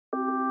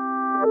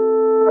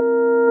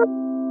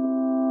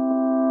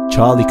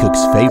Charlie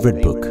Cook's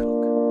Favorite Book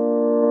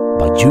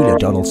by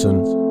Donaldson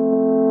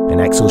and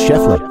Axel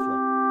Scheffler.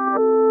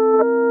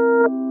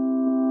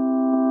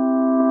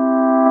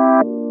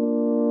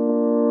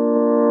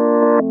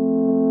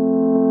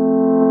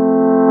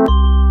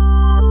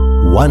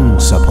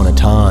 Once upon a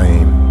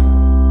time,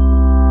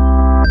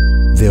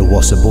 there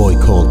was a boy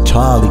called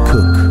Charlie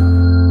Cook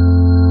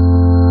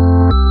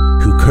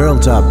who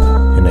curled up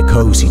in a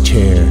cozy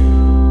chair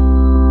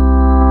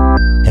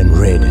and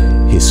read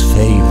his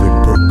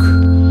favorite book.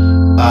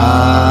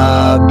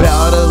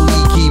 About a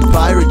leaky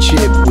pirate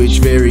ship which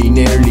very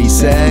nearly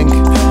sank,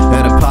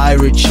 and a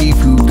pirate chief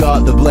who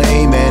got the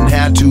blame and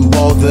had to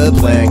walk the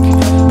plank.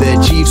 The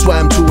chief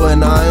swam to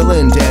an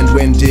island and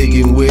went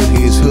digging with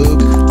his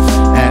hook.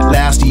 At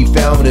last he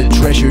found a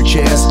treasure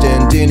chest,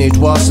 and in it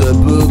was a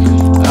book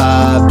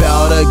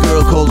about a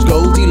girl called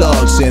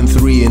Goldilocks and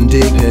three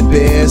indignant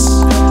bears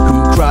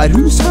who cried,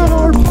 "Who's had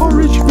our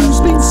porridge? Who's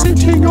been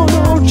sitting on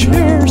our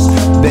chairs?"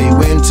 They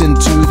went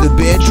into the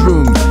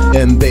bedroom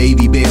and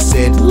Baby Bear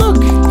said,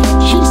 "Look,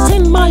 she's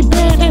in my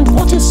bed, and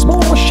what is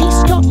more,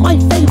 she's got my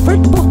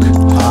favorite book."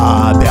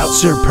 About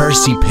Sir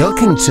Percy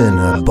Pilkington,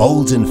 a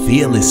bold and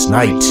fearless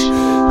knight,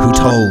 who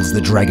told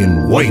the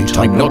dragon, "Wait,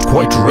 I'm not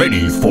quite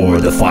ready for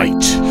the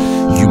fight.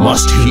 You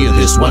must hear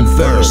this one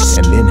first."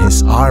 And then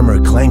his armor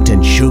clanked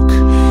and shook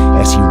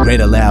as he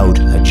read aloud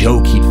a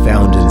joke he'd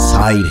found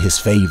inside his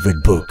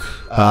favorite book.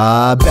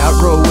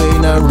 About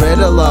Rowena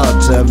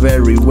Red-a-Lot, a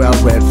very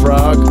well-read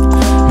frog,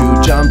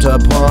 who jumped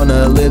upon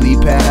a lily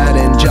pad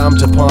and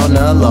jumped upon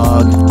a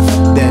log,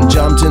 then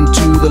jumped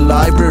into the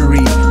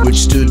library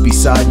which stood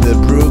beside the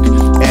brook,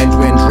 and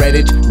went read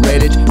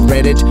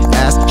it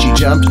as she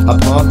jumped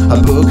upon a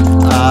book.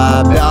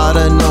 About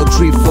an oak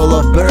tree full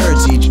of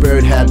birds, each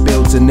bird had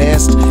built a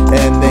nest,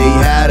 and they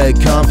had a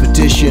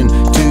competition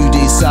to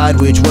decide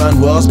which one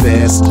was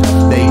best.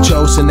 They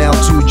chose an owl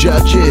to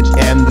judge it,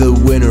 and the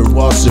winner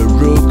was a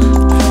rook,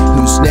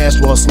 whose nest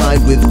was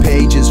lined with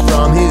pages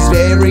from his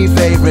very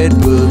favorite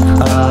book.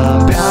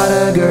 About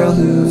a girl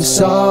who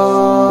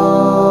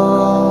saw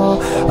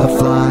a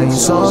flying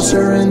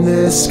saucer in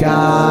the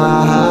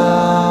sky.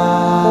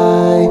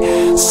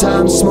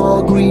 Some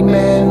small green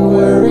men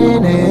were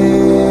in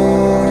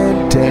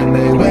it, and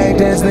they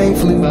wagged as they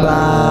flew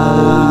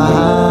by.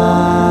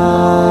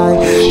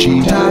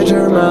 She tied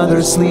her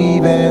mother's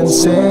sleeve and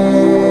said,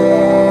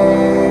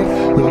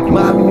 "Look,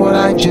 Mom, what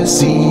I just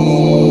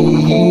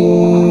seen."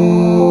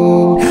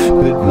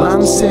 But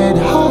Mom said,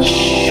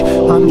 "Hush,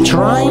 I'm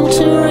trying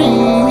to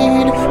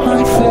read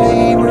my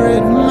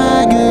favorite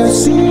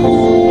magazine."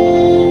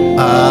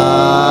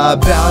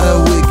 About a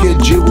wicked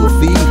jewel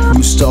thief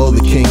who stole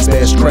the king's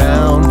best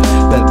crown,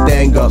 but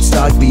then got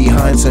stuck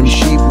behind some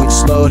sheep which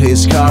slowed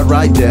his car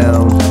right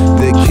down.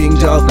 The king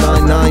dialed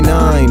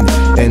 999,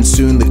 and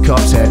soon the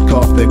cops had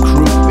caught the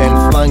crook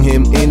and flung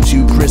him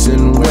into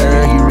prison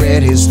where he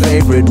read his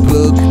favorite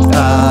book.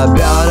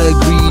 About a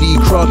greedy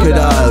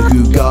crocodile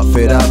who got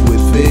fed up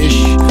with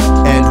fish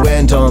and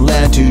went on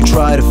land to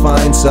try to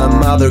find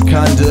some other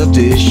kind of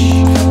dish.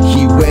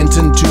 He went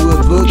into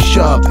a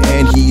bookshop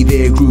and he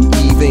there grew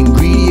even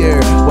greedier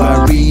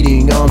while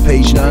reading on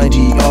page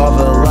 90 of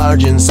a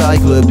large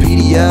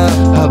encyclopedia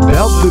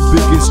about the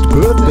biggest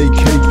birthday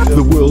cake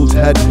the world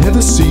had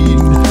ever seen.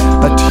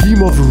 A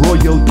team of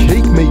royal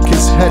cake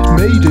makers had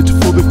made it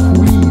for the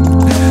queen.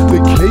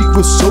 The cake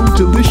was so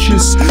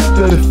delicious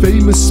that a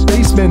famous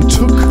spaceman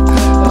took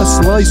a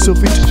slice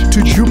of it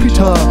to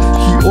Jupiter.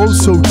 He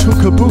also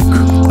took a book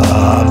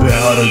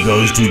about a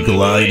ghost who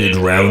glided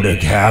round a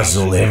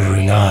castle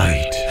every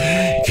night,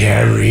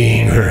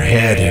 carrying her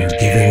head and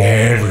giving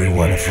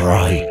everyone a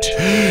fright.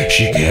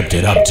 She kept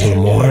it up till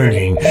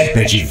morning,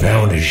 then she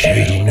found a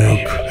shady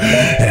nook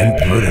and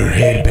put her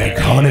head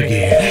back on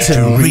again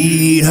to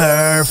read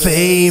her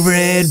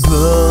favorite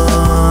book.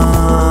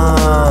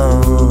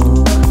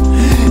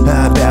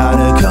 About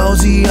a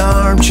cozy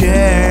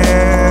armchair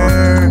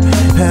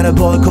and a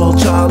boy called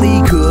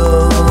Charlie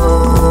Cook.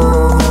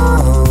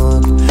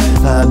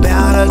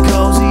 About a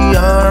cozy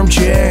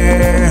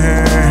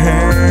armchair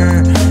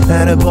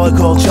and a boy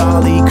called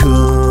Charlie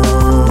Cook.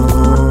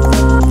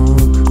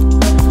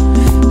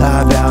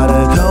 About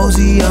a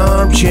cozy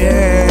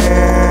armchair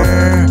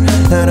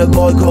and a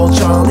boy called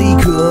Charlie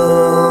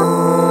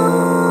Cook.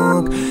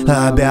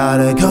 About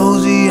a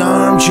cozy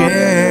armchair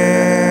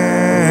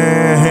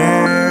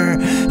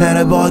and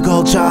a boy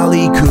called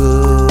Charlie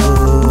Cook.